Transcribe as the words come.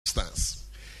Stance.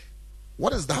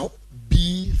 What is that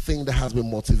B thing that has been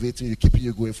motivating you, keeping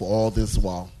you going for all this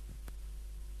while?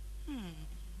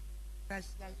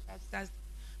 That's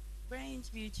brain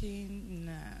switching,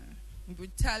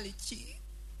 brutality.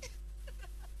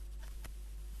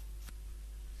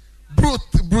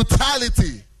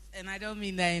 Brutality. And I don't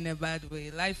mean that in a bad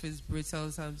way. Life is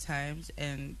brutal sometimes,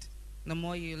 and the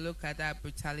more you look at that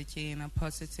brutality in a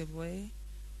positive way,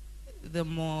 the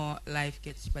more life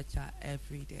gets better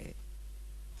every day.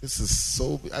 This is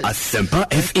so Asempa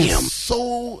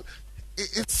FM.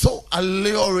 It's so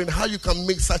alluring how you can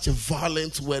make such a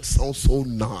violent word sound so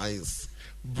nice.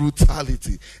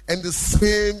 Brutality. And the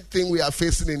same thing we are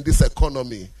facing in this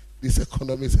economy. This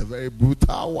economy is a very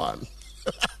brutal one.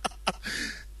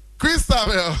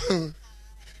 Christabel,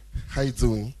 how you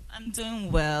doing? I'm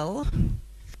doing well.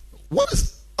 What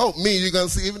is... Oh, me, you can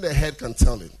see, even the head can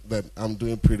tell it that I'm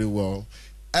doing pretty well.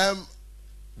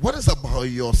 What is about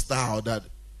your style that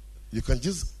you can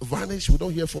just vanish, we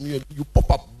don't hear from you, you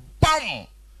pop up, bam!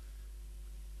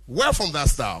 Where from that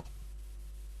style?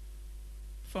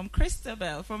 From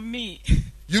Christabel, from me.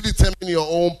 You determine your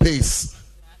own pace.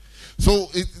 So,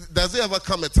 does it ever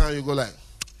come a time you go like,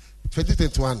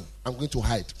 2021, I'm going to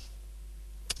hide.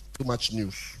 Too much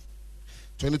news.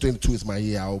 2022 is my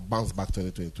year. I'll bounce back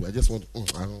 2022. I just want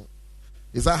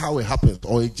is that how it happens?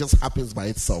 Or it just happens by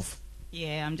itself?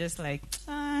 Yeah, I'm just like,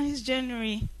 it's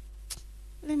January.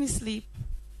 Let me sleep.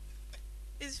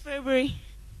 It's February.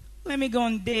 Let me go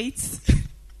on dates.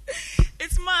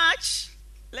 It's March.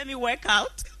 Let me work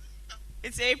out.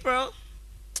 It's April.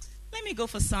 Let me go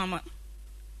for summer.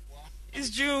 It's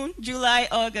June, July,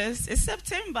 August. It's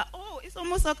September. Oh, it's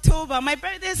almost October. My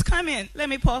birthday's coming. Let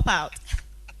me pop out.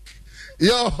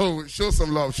 Yo, show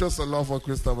some love for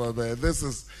Christabel there. This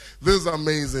is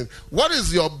amazing. What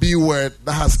is your B word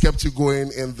that has kept you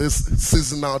going in this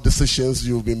seasonal decisions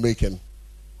you've been making?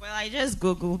 Well, I just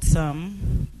Googled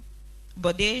some.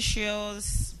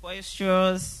 Bodacious,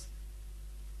 boisterous,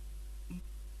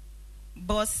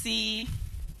 bossy.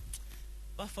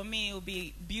 But for me, it will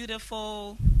be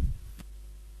beautiful.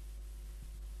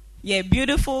 Yeah,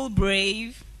 beautiful,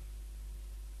 brave,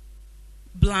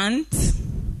 blunt.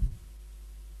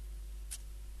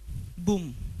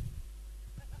 Boom.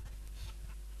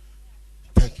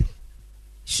 Thank you.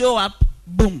 Show up.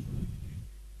 Boom.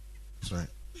 That's right.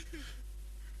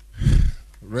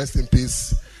 Rest in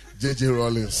peace, J.J.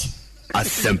 Rollins.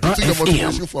 Asempa Took a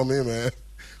motivation FM. from him, man.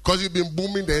 Because you've been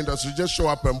booming the industry. Just show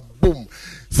up and boom.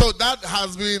 So that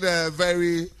has been a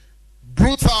very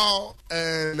brutal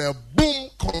and a boom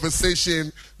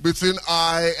conversation between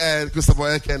I and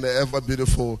Christabel Eke and the ever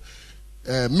beautiful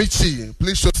Michi.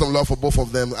 Please show some love for both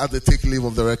of them as they take leave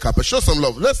of the red carpet. Show some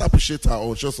love. Let's appreciate her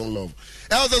all. Show some love.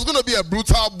 Else there's going to be a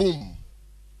brutal boom.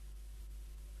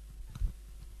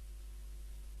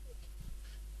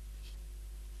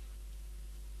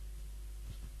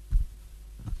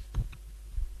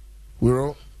 We're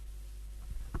all.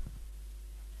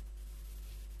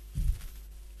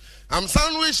 I'm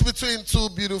sandwiched between two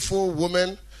beautiful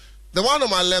women. The one on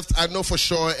my left, I know for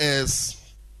sure is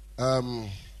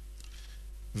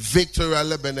Victoria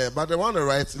Lebene. But the one on the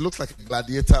right, it looks like a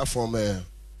gladiator from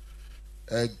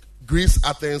Greece,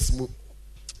 Athens.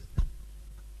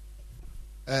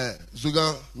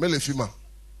 Zugan, Melefima.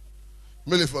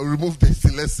 Remove this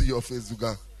thing. Let's see your face,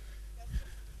 Zugan.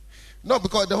 No,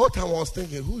 because the whole time I was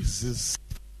thinking, who is this?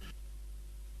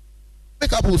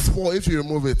 Makeup will spoil if you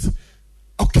remove it.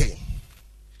 Okay.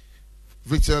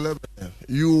 Victoria Lebene,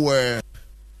 you were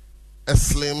a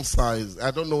slim size.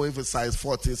 I don't know if it's size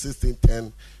 14, 16,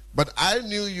 10. But I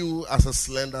knew you as a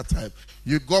slender type.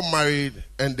 You got married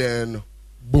and then,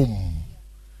 boom.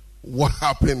 What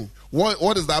happened?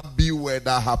 What is that B word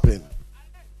that happened?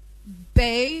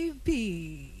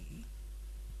 Baby.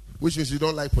 Which means you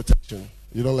don't like protection.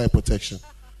 You don't like protection.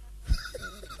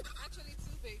 Actually,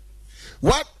 2 babies.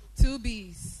 What? 2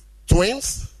 B's.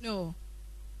 Twins? No.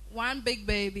 1 big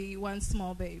baby, 1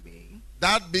 small baby.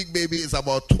 That big baby is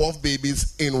about 12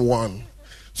 babies in one.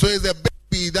 So it's a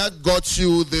baby that got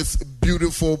you this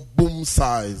beautiful boom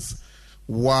size.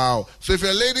 Wow. So if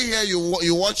you're a lady here,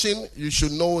 you're watching, you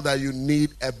should know that you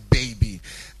need a baby.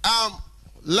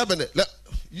 Lebanon,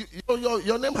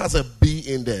 your name has a B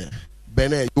in there.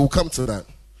 Bene, you'll come to that.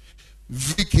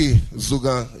 Vicky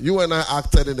Zuga, you and I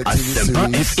acted in the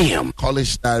TV series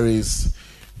College Diaries.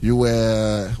 You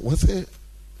were, what's it?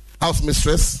 House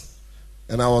mistress,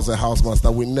 and I was a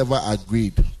housemaster. We never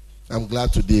agreed. I'm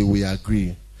glad today we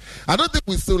agree. I don't think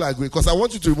we still agree because I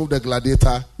want you to remove the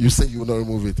gladiator. You say you will not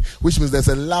remove it, which means there's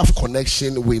a love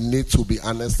connection we need to be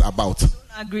honest about.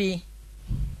 Agree.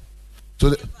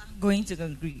 So going to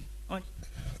agree.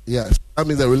 Yeah, that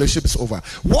means the relationship is over.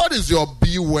 What is your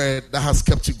B word that has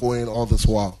kept you going all this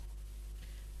while?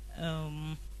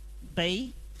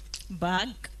 Bay, bag.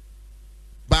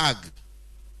 Bag.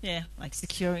 Yeah, like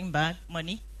securing bag,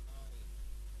 money.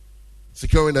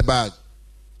 Securing the bag.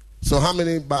 So how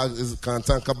many bags is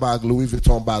Kantanka bag, Louis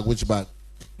Vuitton bag? Which bag?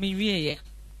 Me, yeah.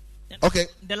 Okay.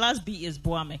 The last B is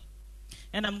Boame.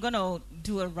 And I'm going to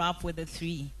do a rap with the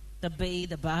three. The Bay,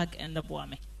 the bag, and the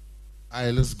Boame. All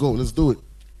right, let's go. Let's do it.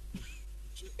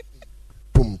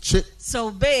 Boom, chip. So,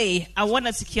 Bay, I want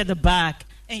to secure the bag.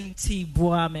 Ain't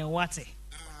Boame, what it?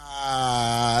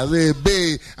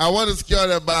 Bay, I want to secure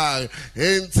the bag.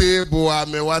 Ente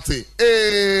Boame, what it?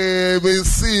 Hey, me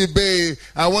see, Bay,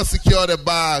 I want to secure the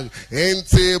bag.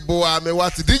 Ente Boame,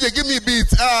 what it? DJ, give me a beat.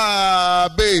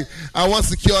 Bay, I want to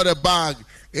secure the bag.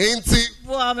 Ente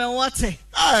Boame, what it?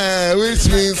 Which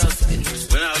means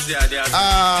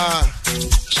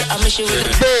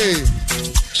Bay,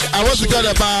 I want to secure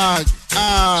the bag.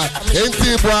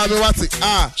 Ente Boame, what it?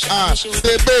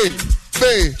 Say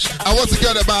Bay, I want to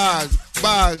secure the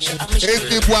bag.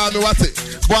 Ente Boame, what it?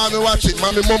 Boame, what it?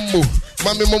 Mami Mumbo,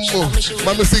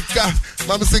 Mami Sika,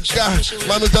 Mami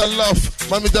Jollof,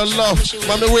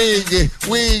 Mami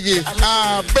Wiggy.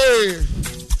 Bay,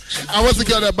 I want to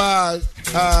secure the bag.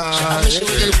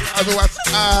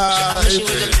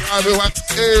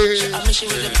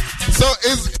 So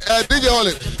is DJ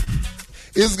Holly,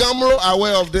 is Gamro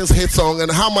aware of this hit song,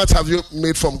 and how much have you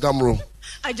made from Gamro?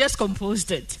 I just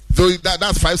composed it. So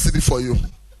that's 5 CD for you.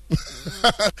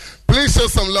 Please show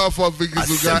some love for Vicky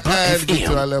Zuga and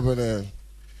Victoria Lebanon.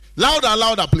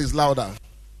 Louder, please, louder.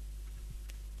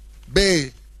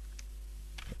 Babe,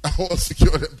 I want to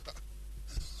secure the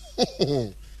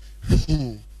bag.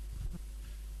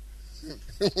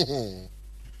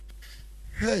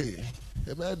 Hey,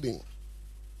 imagine.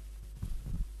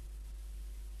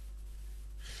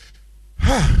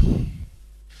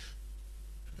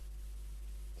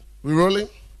 We rolling?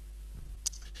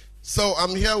 So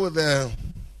I'm here with a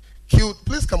cute,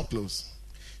 please come close.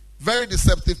 Very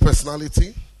deceptive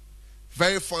personality.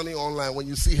 Very funny online. When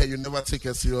you see her, you never take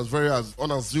her serious. Very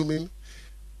unassuming.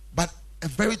 But a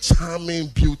very charming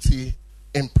beauty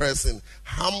in person.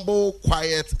 Humble,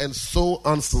 quiet, and so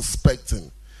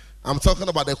unsuspecting. I'm talking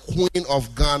about the queen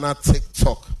of Ghana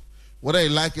TikTok. Whether you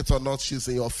like it or not, she's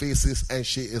in your faces and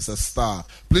she is a star.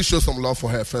 Please show some love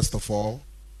for her, first of all.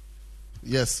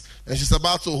 Yes. And she's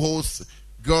about to host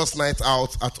Girls' Night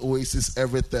Out at Oasis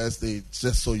every Thursday,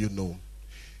 just so you know.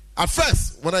 At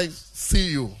first, when I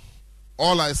see you,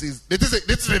 all I see is,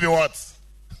 this baby what?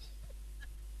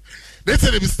 This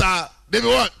baby star. Baby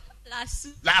what?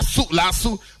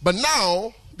 Lasso. But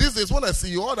now, this is when I see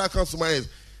you, all that comes to my head.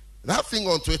 That thing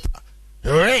on Twitter.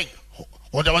 Hey,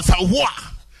 what was that?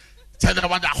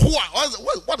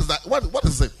 What is that? What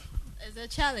is it? It's a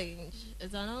challenge.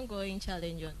 It's an ongoing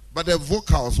challenge. But the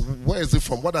vocals, where is it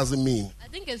from? What does it mean? I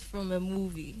think it's from a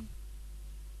movie.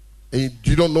 And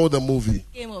you don't know the movie?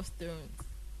 Game of Thrones.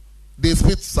 They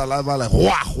spit saliva like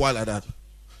wah like that.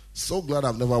 So glad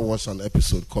I've never watched an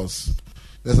episode because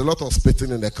there's a lot of spitting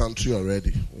in the country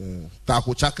already.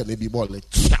 Taco chaka maybe more like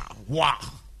wah.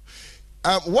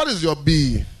 What is your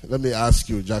B? Let me ask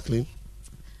you, Jacqueline.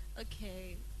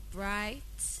 Okay, bright.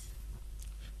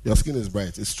 Your skin is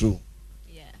bright. It's true.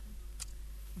 Yeah.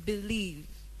 Believe.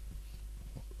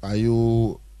 Are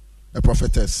you a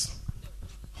prophetess?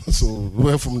 So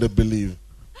where from the believe?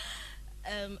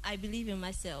 I believe in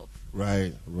myself.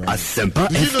 Right. Asempa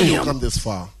Did you know you FM. come this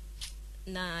far?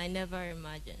 Nah, I never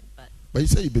imagined. But you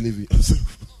say you believe in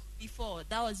yourself. Before,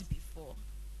 that was before.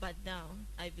 But now,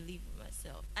 I believe in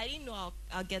myself. I didn't know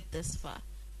I'll get this far.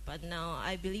 But now,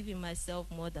 I believe in myself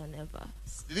more than ever.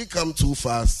 Did it come too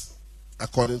fast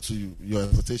according to your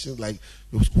expectations? Like,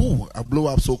 it was, I blew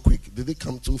up so quick. Did it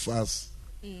come too fast?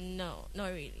 No, not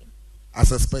really.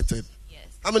 As expected? Yes.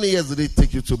 How many years did it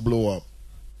take you to blow up?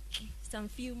 Some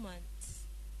few months.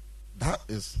 That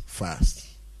is fast.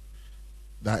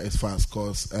 That is fast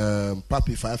because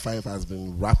Papi 55 has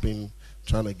been rapping,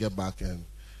 trying to get back, and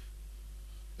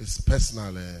it's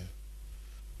personal.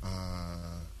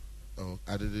 Oh,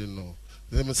 I didn't know.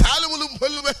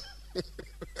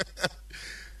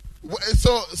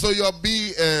 So your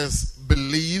B is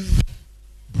believe,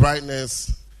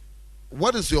 brightness.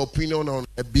 What is your opinion on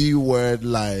a B word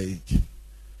like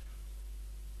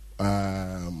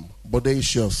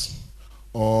bodacious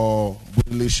or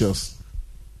delicious?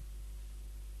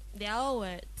 They are all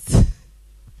words.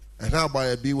 And how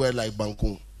about a B word like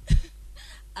banku?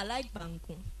 I like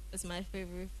banku. It's my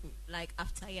favorite food. Like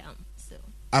after yam. So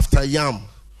After yam,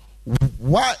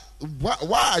 why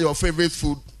are your favorite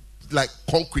food like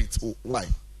concrete? Why?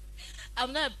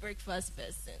 I'm not a breakfast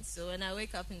person. So when I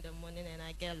wake up in the morning and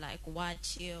I get like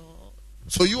wachi or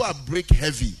So you are break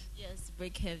heavy. yes,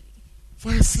 break heavy.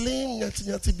 For a slim,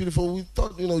 nyati, beautiful, we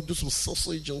thought, do some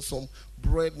sausage and some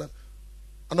bread. And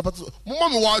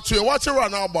Mama, watch it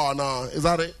right now. Is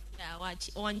that it? Yeah,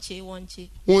 wachi, one chi.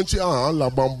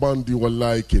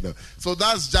 So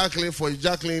that's Jacqueline. For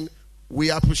Jacqueline,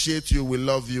 we appreciate you. We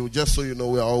love you. Just so you know,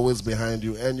 we're always behind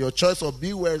you. And your choice of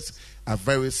B words are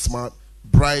very smart,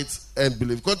 bright, and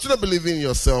believe. Continue believing in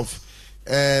yourself.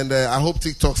 And I hope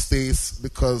TikTok stays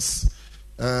because,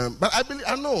 but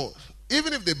I know,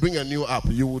 even if they bring a new app,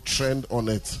 you will trend on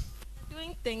it.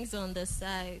 Doing things on the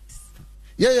side.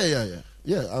 Yeah.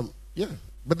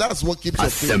 But that's what keeps your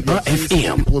Asempa face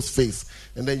FM. on people's face.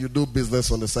 And then you do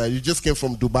business on the side. You just came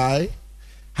from Dubai.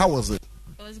 How was it?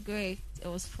 It was great. It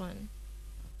was fun.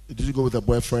 Did you go with a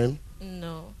boyfriend?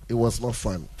 No. It was not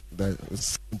fun. That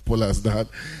is simple as that.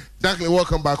 Jacqueline,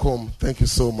 welcome back home. Thank you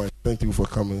so much. Thank you for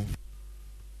coming.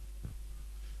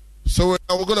 So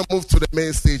we're going to move to the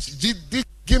main stage.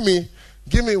 Give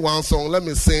me one song. Let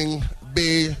me sing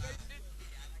Bay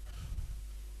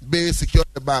Secure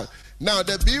the Bag. Now,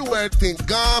 the B word thing,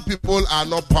 Ghana people are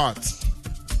not part.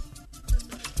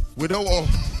 We don't want...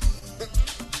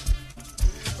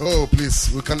 Oh,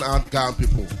 please, we can add Ghana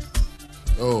people.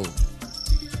 Oh.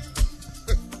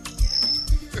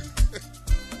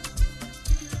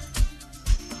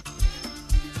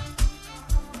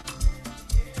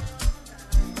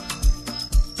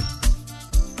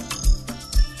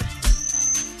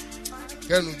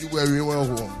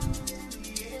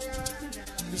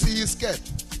 You see, he's scared.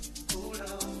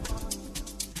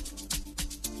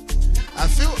 I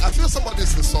feel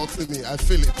somebody's insulting me. I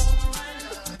feel it.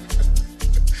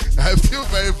 I feel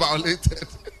very violated.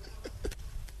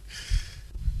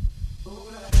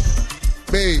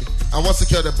 Babe, I want to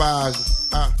secure the bag.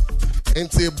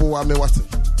 Ente boa me wate.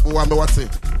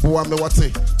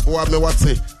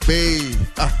 Babe,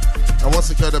 I want to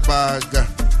secure the bag.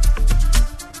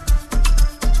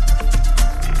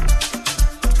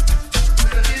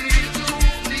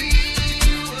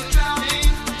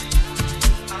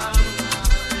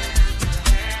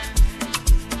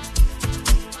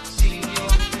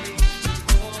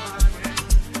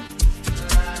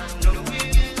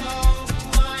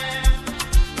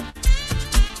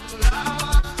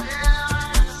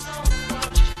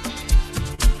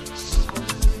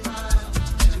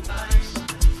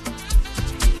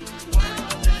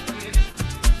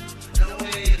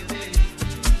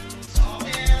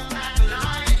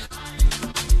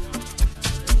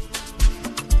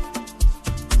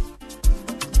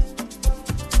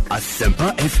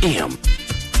 Asempa FM.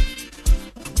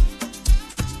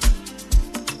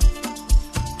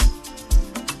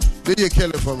 Did you kill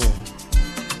it for me?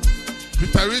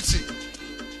 Peter Ritchie.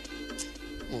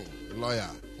 Lawyer.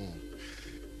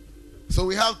 So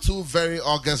we have two very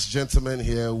august gentlemen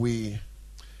here.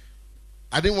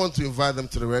 I didn't want to invite them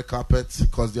to the red carpet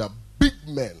because they are big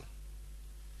men.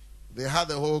 They had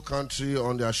the whole country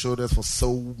on their shoulders for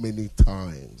so many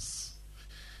times.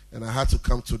 And I had to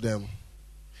come to them.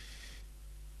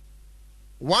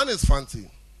 One is Fanti.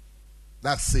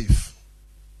 That's safe.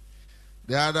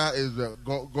 The other is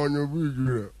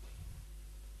Gonyo.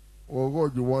 Or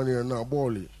God, you want here now,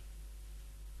 Bolly.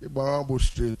 It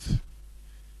straight.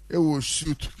 It will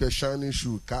shoot a shiny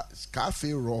shoe.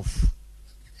 Cafe rough.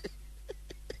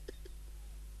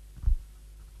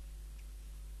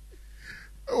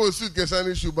 It will shoot a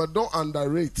shiny shoe, but don't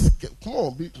underrate. Come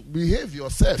on, behave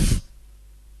yourself.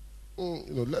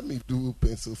 Let me do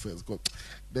pencil first. God,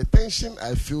 the tension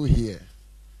I feel here.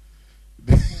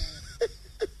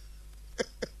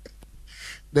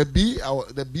 The B I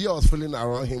was feeling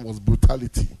around him was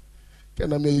brutality.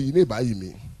 Can I mean you buy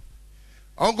me?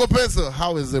 Uncle Pencil,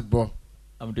 how is it, bro?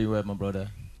 I'm doing well, my brother.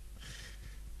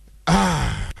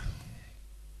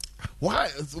 Why?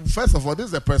 First of all, this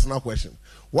is a personal question.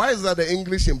 Why is that the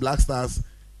English in Black Stars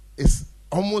is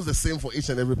almost the same for each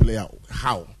and every player?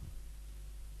 How?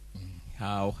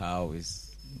 How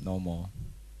is normal.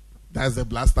 That's the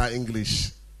Black Star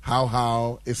English.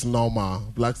 How is normal.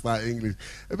 Black Star English.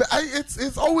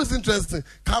 It's always interesting.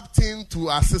 Captain to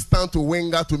assistant to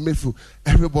winger to midfield.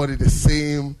 Everybody the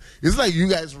same. It's like you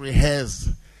guys rehearse.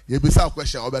 You be some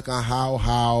question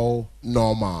how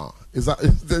normal. Is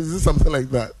this something like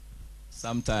that?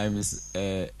 Sometimes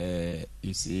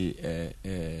you see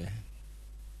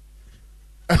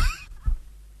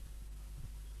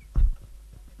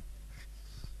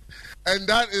and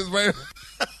that is very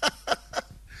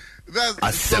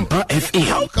Asempa FM.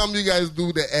 How come you guys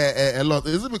do the a lot?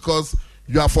 Is it because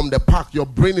you are from the park, your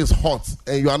brain is hot,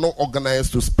 and you are not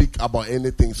organized to speak about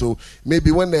anything. So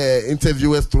maybe when the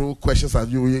interviewers throw questions at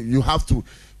you, you have to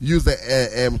use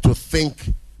the to think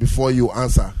before you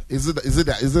answer. Is it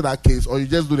that case, or you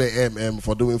just do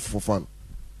the for fun?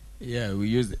 Yeah, we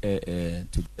use to get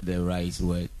the right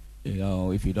word. You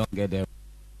know, if you don't get the,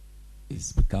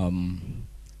 it's become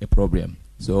a problem.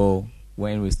 So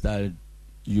when we start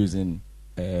using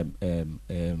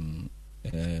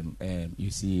you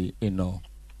see, you know.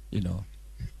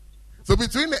 So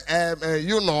between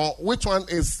the which one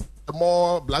is the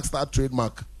more Black Star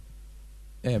trademark?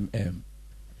 Are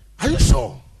you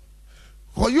sure?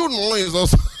 Well, is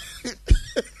also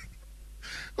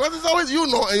because it's always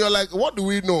and you're like, what do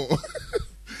we know?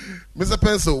 Mr.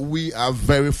 Pencil, we are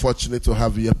very fortunate to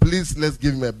have you here. Please, let's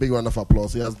give him a big round of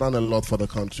applause. He has done a lot for the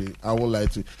country. I won't lie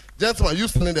to you. Gentlemen, you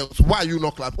standing there, why are you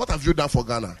not clapping? What have you done for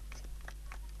Ghana?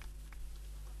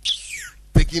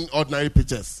 Taking ordinary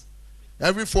pictures.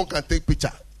 Every phone can take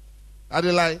picture. Are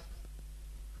they lying?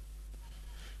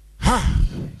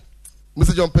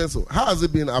 Mr. John Pencil, how has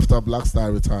it been after Black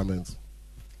Star retirement?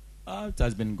 It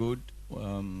has been good.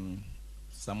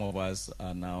 Some of us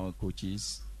are now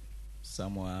coaches.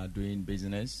 Some are doing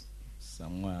business.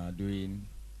 Some are doing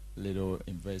little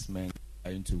investment,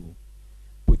 trying to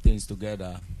put things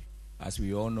together. As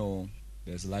we all know,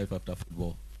 there's life after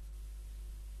football.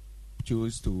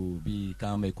 Choose to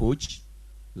become a coach.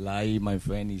 Lai, my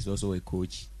friend, is also a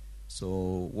coach.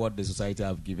 So what the society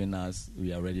have given us,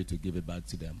 we are ready to give it back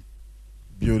to them.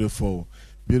 Beautiful.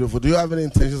 Beautiful. Do you have any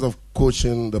intentions of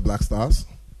coaching the Black Stars?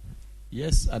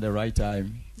 Yes, at the right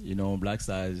time. You know, Black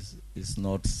Stars is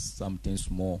not something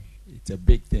small. It's a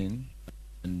big thing.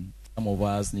 And some of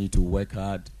us need to work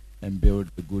hard and build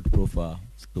a good profile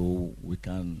so we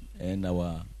can end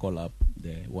our call-up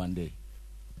there one day.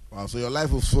 Wow, so your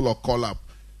life is full of call-up.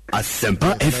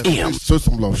 Asempa FM. Show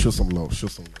some love, show some love, show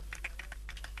some love.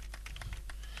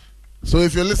 So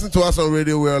if you're listening to us on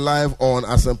radio, we're live on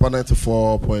Asempa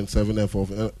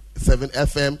 94.7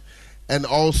 FM and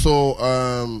also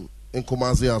in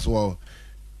Kumasi as well.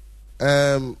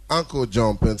 Uncle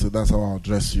John Pencil, that's how I'll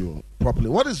address you properly.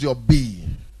 What is your B?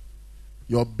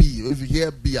 Your B. If you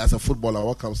hear B as a footballer,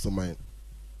 what comes to mind?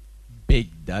 Big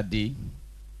Daddy,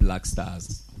 Black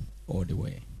Stars, all the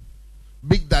way.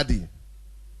 Big Daddy.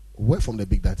 Where from the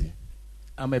Big Daddy?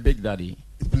 I'm a Big Daddy.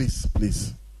 Please.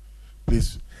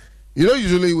 You know,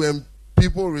 usually when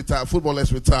people retire,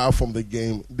 footballers retire from the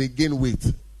game, they gain weight.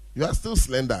 You are still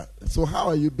slender. So how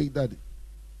are you Big Daddy?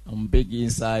 I'm big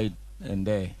inside and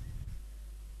there.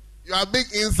 You are big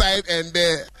inside and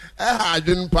there.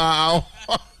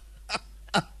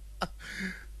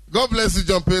 God bless you,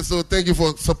 John Peso. Thank you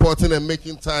for supporting and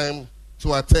making time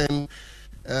to attend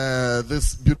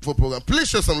this beautiful program. Please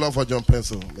show some love for John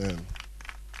Pencil, man.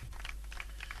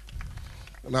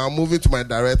 Now moving to my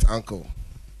direct uncle.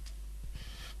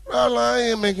 Bro, I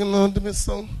ain't making no different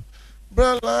song.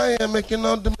 Bro, I ain't making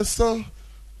no different song.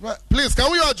 Please,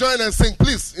 can we all join and sing,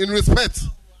 please, in respect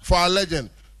for our legend?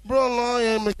 Bro, I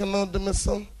ain't making no different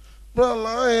song. Bro,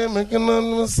 I ain't making no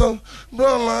different song.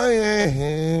 Bro, I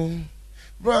ain't.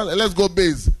 Bro, let's go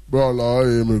bass. Bro, I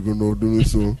ain't making no different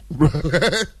song. Bro,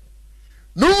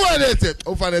 no one is it.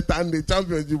 Over the time, the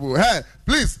champion. Hey,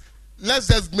 please. Let's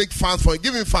just make fans for him.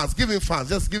 Give him fans.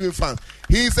 Just give him fans.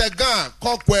 He's a guy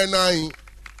called Kwenai.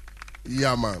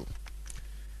 Yeah, man.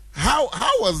 How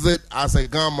was it as a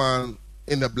gunman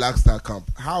in the Black Star camp?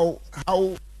 How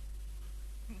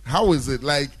is it?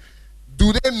 Like,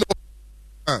 do they know?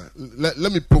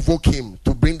 Let me provoke him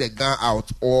to bring the gun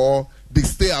out, or they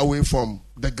stay away from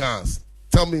the guns.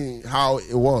 Tell me how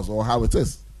it was or how it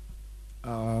is.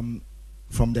 From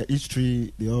the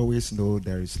history, they always know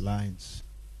there is lines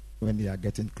when they are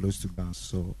getting close to guns.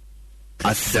 So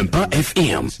Asempa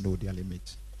FM. Know their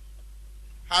limits.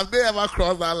 Have they ever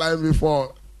crossed that line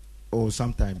before? Oh,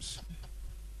 sometimes.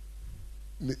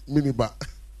 Minibar.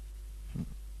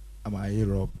 I'm a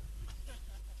hero.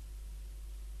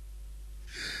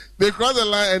 They crossed the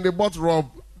line and they bought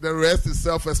Rob. The rest is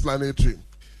self-explanatory.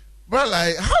 But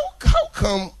like, how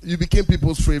come you became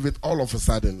people's favorite all of a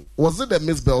sudden? Was it the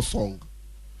Miss Bell song?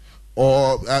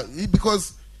 Or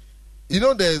because you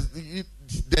know there's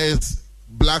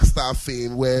Black Star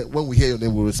fame where when we hear your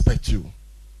name we respect you,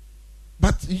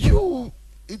 but it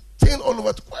turned all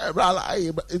over to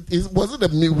was it the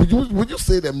music? Would you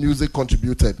say the music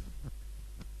contributed?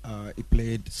 It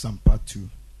played some part too,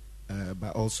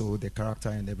 but also the character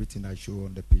and everything I show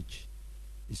on the pitch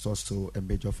is also a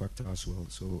major factor as well.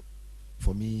 So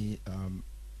for me,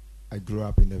 I grew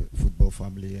up in a football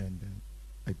family, and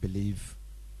I believe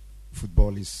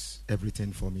football is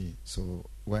everything for me. So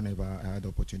whenever I had the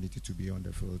opportunity to be on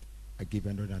the field, I give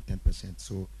 110%.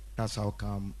 So that's how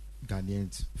come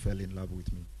Ghanaians fell in love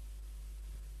with me.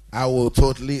 I will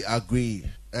totally agree.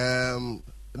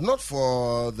 Not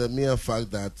for the mere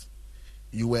fact that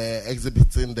you were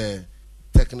exhibiting the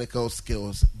technical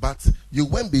skills, but you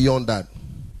went beyond that.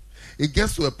 It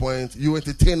gets to a point, you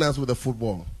entertain us with the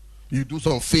football. You do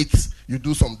some fakes, you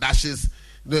do some dashes.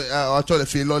 Was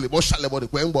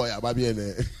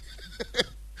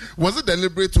it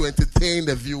deliberate to entertain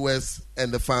the viewers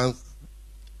and the fans?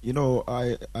 You know,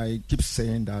 I keep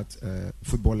saying that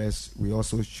footballers, we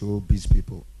also show these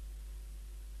people.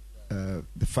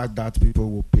 The fact that people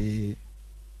will pay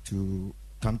to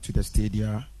come to the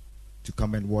stadium, to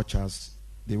come and watch us,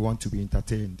 they want to be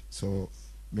entertained. So,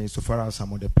 so far as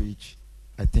I'm on the pitch,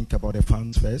 I think about the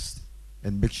fans first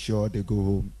and make sure they go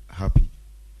home happy.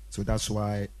 So that's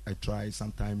why I try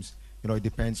sometimes, it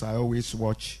depends. I always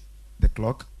watch the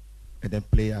clock and then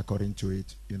play according to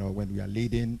it. When we are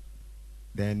leading,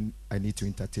 then I need to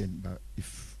entertain. But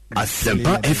if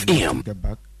Asempa FM get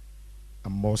back,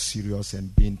 I'm more serious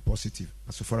and being positive.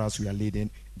 As far as we are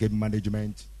leading, game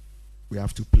management, we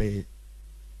have to play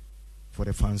for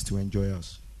the fans to enjoy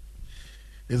us.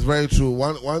 It's very true.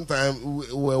 One time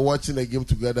we were watching a game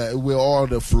together. We were all on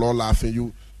the floor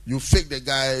laughing. You fake the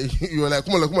guy. You were like,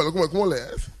 come on.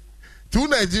 Two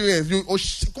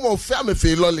Nigerians. Come on, family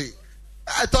feel lolly.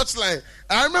 I touchline.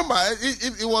 I remember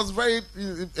it was very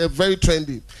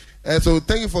trendy. So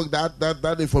thank you for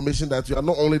that information that you are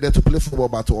not only there to play football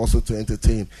but also to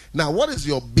entertain. Now, what is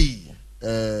your B,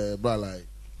 Bralai?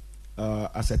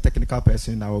 As a technical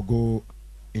person, I will go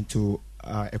into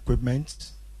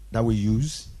equipment that we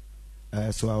use.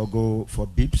 So I will go for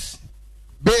BIPs.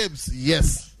 BIPs,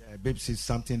 yes. BIPs is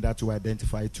something that will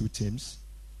identify two teams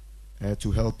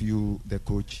to help you, the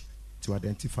coach, to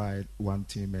identify one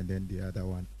team and then the other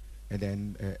one. And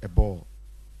then a ball.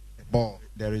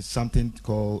 There is something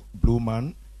called Blue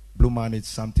Man. Blue Man is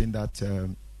something that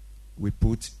we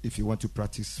put, if you want to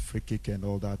practice free kick and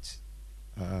all that,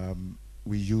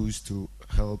 we use to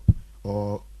help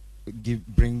or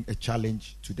bring a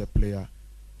challenge to the player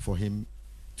for him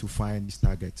to find his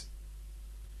target.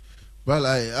 Well,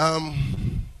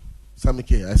 Sammy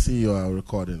K, I see you are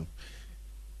recording.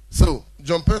 So,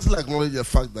 John Purcell acknowledged the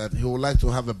fact that he would like to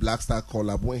have a Black Star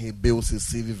collab when he builds his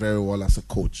CV very well as a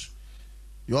coach.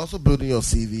 You're also building your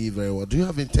CV very well. Do you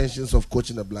have intentions of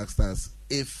coaching the Black Stars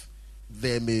if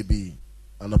there may be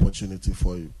an opportunity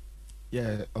for you?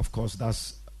 Yeah, of course.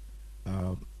 That's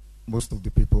most of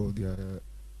the people,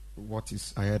 what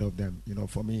is ahead of them.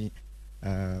 For me,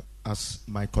 as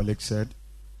my colleague said,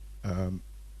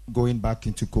 going back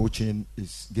into coaching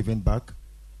is giving back.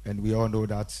 And we all know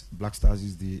that Black Stars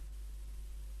is the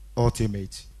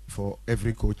ultimate for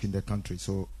every coach in the country.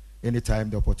 So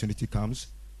anytime the opportunity comes,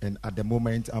 and at the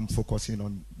moment I'm focusing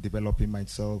on developing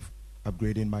myself,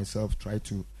 upgrading myself, try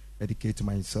to educate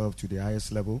myself to the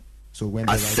highest level. So when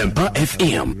the right time comes,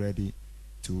 I'll be ready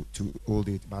to hold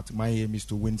it. But my aim is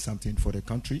to win something for the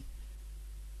country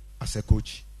as a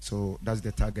coach. So that's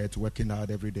the target, working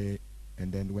hard every day.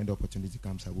 And then when the opportunity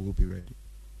comes, I will be ready.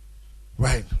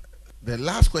 Right. The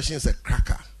last question is a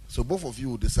cracker. So both of you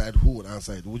will decide who will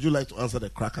answer it. Would you like to answer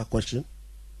the cracker question?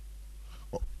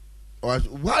 Or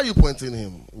why are you pointing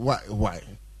him? Why?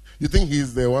 You think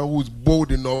he's the one who's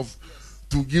bold enough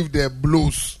to give their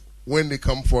blows when they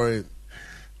come for it?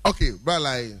 Okay,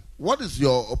 Bralai, what is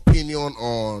your opinion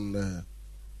on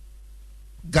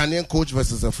Ghanaian coach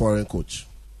versus a foreign coach?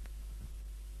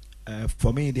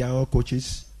 For me, they are all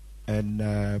coaches.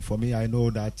 And for me, I know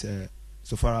that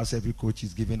so far as every coach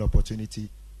is given opportunity,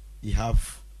 he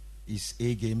have his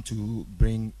A game to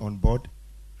bring on board.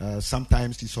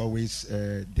 Sometimes it's always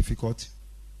difficult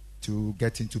to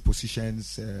get into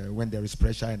positions when there is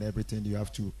pressure and everything. You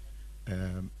have to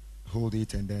hold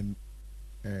it and then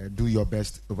do your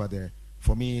best over there.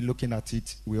 For me, looking at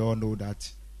it, we all know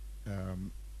that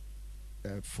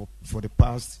for the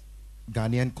past,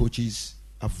 Ghanaian coaches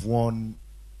have won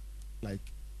like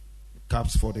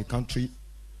caps for the country.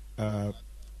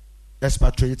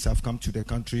 Expatriates have come to the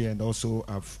country and also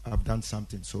have done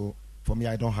something. So for me,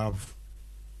 I don't have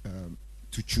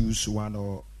to choose one,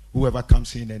 or whoever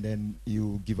comes in and then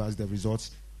you give us the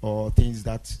results or things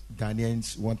that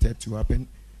Ghanaians wanted to happen,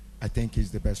 I think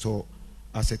is the best. So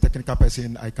as a technical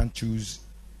person, I can choose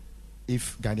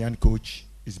if Ghanaian coach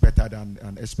is better than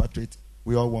an expatriate.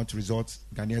 We all want results.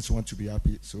 Ghanaians want to be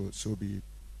happy, so be it.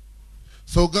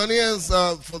 So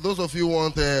Ghanaians, for those of you who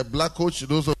want a black coach,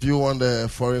 those of you who want a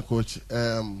foreign coach,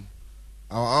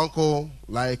 our uncle,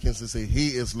 like Kinsey say, he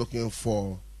is looking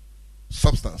for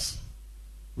substance.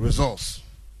 results.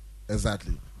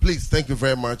 Exactly. Please, thank you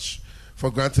very much for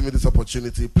granting me this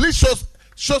opportunity. Please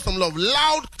show some love.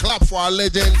 Loud clap for our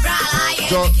legend,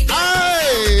 John.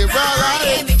 Hey, brother.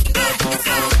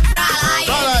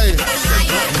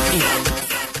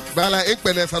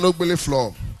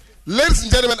 Ladies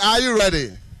and gentlemen, are you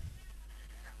ready?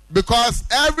 Because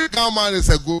every gunman is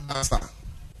a good dancer.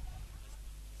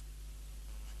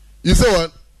 You say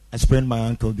what? I sprained my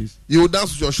ankle this. You will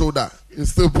dance with your shoulder.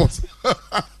 It's still possible.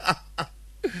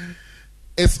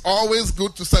 It's always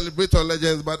good to celebrate our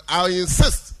legends, but I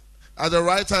insist at the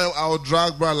right time I will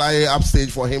drag Bralaye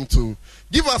upstage for him to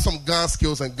give us some gun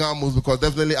skills and gun moves, because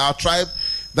definitely our tribe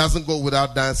doesn't go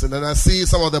without dancing. And I see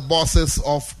some of the bosses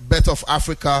of Bet of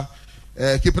Africa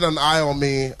keeping an eye on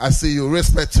me. I see you.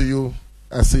 Respect to you.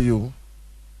 I see you.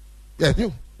 Yeah,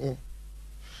 you.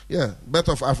 Yeah, Bet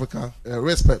of Africa.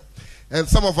 Respect. And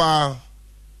some of our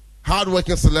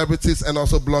hardworking celebrities and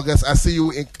also bloggers. I see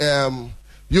you in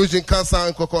Eugene Kansa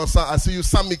and Kokonsa. I see you,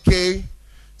 Sammy K.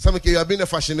 Sammy K, you have been a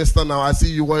fashionista now. I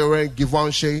see you wearing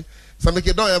Givenchy. Sammy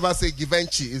K, don't ever say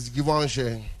Givenchy. It's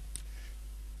Givenchy.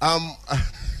 I've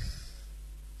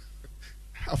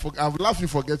laughed you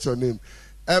forget your name.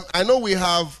 I know we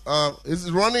have, is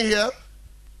it Ronnie here?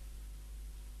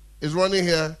 Is Ronnie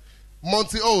here?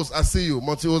 Monty O's, I see you.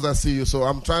 Monty O's, I see you. So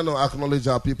I'm trying to acknowledge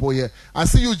our people here. I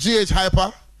see you, GH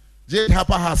Hyper. GH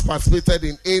Hyper has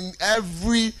participated in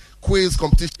every quiz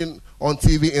competition on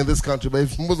TV in this country, but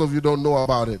if most of you don't know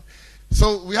about it.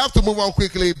 So we have to move on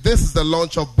quickly. This is the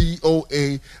launch of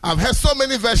BOA. I've heard so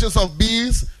many versions of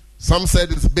Bees. Some said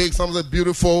it's big, some said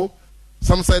beautiful.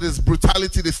 Some said it's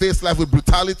brutality, they face life with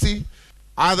brutality.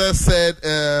 Others said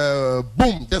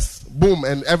boom, just boom,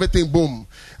 and everything boom.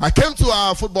 I came to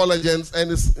our football legends,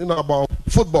 and it's about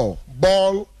football,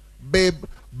 ball, babe,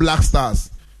 black stars.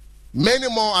 Many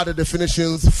more are the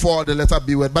definitions for the letter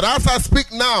B word. But as I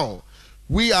speak now,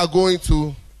 we are going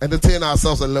to entertain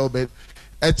ourselves a little bit.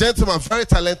 A gentleman, very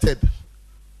talented.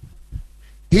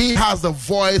 He has the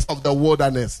voice of the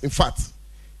wilderness. In fact,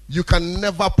 you can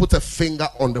never put a finger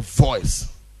on the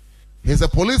voice. He's a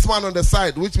policeman on the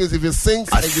side, which means if he sings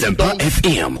and you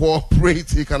don't cooperate,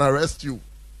 he can arrest you.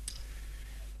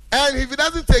 And if he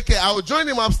doesn't take care, I will join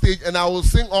him upstage and I will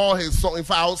sing all his songs. In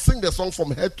fact, I will sing the song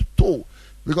from head to toe.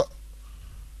 Because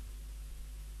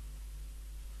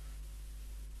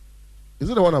is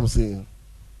it the one I'm singing?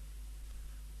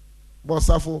 Boss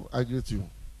Safo, I greet you.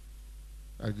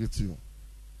 I greet you.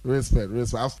 Respect.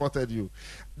 I've spotted you.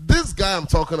 This guy I'm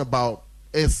talking about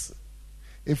is,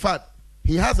 in fact,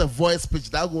 he has a voice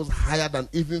pitch that goes higher than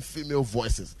even female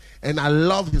voices. And I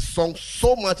love his song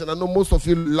so much, and I know most of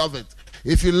you love it.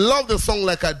 If you love the song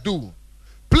like I do,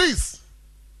 please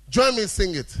join me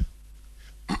sing it.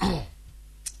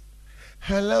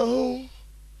 Hello.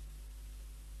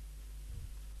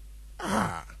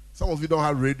 Some of you don't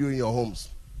have radio in your homes.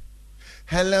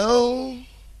 Hello.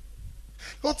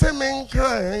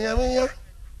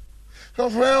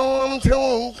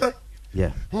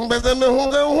 Yeah.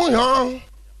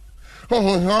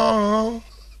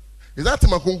 Is that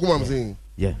Tima Kunkum I'm saying?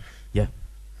 Yeah. Yeah.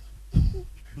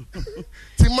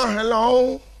 Tima,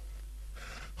 hello.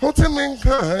 Tima,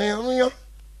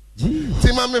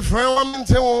 my friend, I'm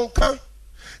Tima.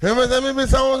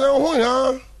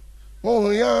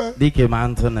 DK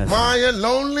Mountain. My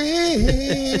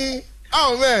lonely.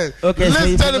 Oh man. Okay, ladies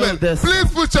and so gentlemen, please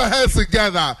put your hands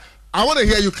together. I want to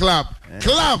hear you clap.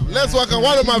 Clap. Let's welcome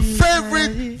one of my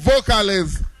favorite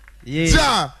vocalists. Yeah.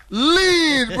 Ja,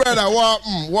 lead, brother.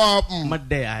 But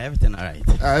there, everything all right.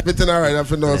 Everything all right. I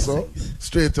feel also.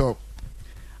 Straight up.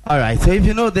 All right. So if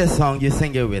you know this song, you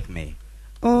sing it with me.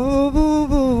 Oh, boo,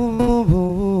 boo,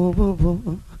 boo, boo,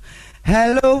 boo.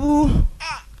 Hello.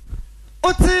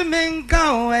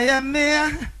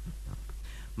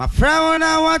 My friend, when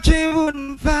I watch him,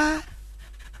 wouldn't fight.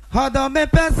 Hold me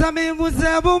pesa mi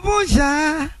muzebu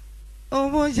buja. Oh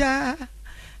buja.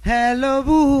 Hello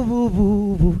boo boo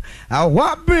boo boo. I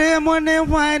want brim on the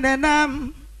wine and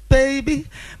I'm baby.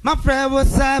 My friend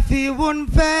was Safi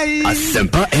wouldn't pay.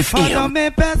 Asempa FM. Hold me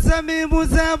pesa mi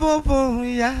muzebu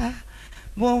buja.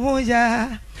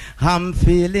 Buja. I'm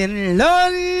feeling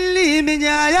lonely.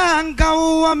 Minya yanka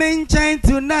I'm in chain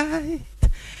tonight.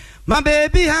 My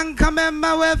baby hanka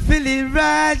member we feeling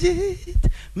right.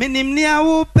 Minim ni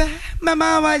awupe,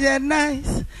 mama why you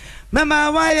nice,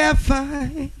 mama why you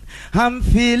fine. I'm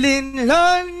feeling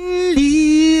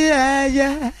lonely,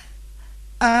 yeah.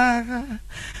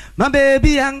 My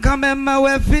baby and come mama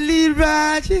we feeling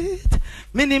right.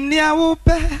 Minim ni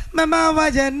awupe, mama why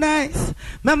you nice,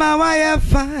 mama why you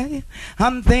fine.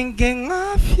 I'm thinking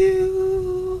of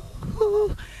you.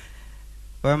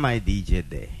 Where my DJ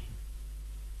there?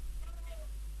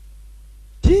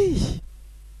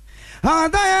 I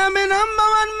am number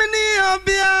 1 mini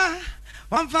obia.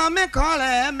 One family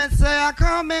call me say I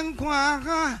come in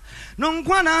qua. Non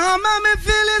quana me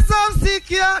feel so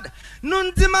secured.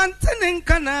 Nun dimantin in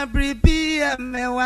Canabri be me.